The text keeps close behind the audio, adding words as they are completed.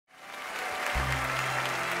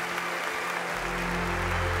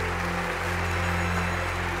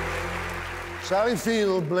Sally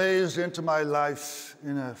Field blazed into my life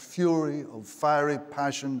in a fury of fiery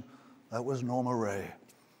passion that was Norma Ray.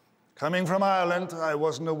 Coming from Ireland, I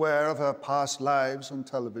wasn't aware of her past lives on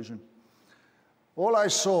television. All I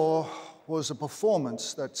saw was a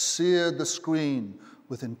performance that seared the screen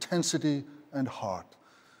with intensity and heart.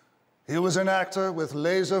 Here was an actor with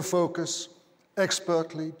laser focus,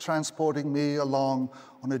 expertly transporting me along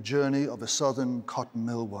on a journey of a southern cotton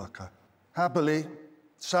mill worker. Happily,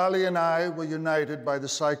 Sally and I were united by the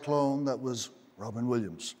cyclone that was Robin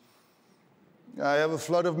Williams. I have a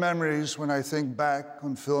flood of memories when I think back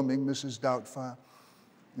on filming Mrs. Doubtfire,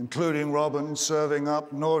 including Robin serving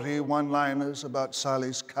up naughty one-liners about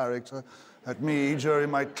Sally's character at me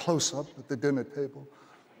during my close-up at the dinner table,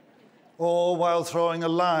 all while throwing a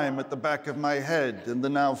lime at the back of my head in the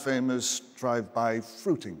now famous drive-by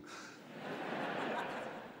fruiting.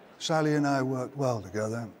 Sally and I worked well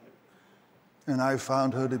together, and I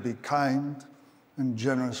found her to be kind and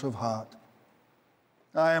generous of heart.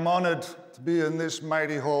 I am honored to be in this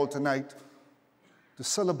mighty hall tonight to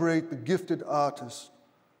celebrate the gifted artist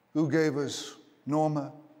who gave us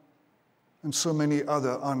Norma and so many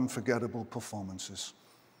other unforgettable performances.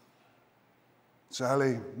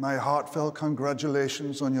 Sally, my heartfelt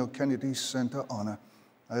congratulations on your Kennedy Center honor.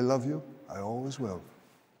 I love you. I always will.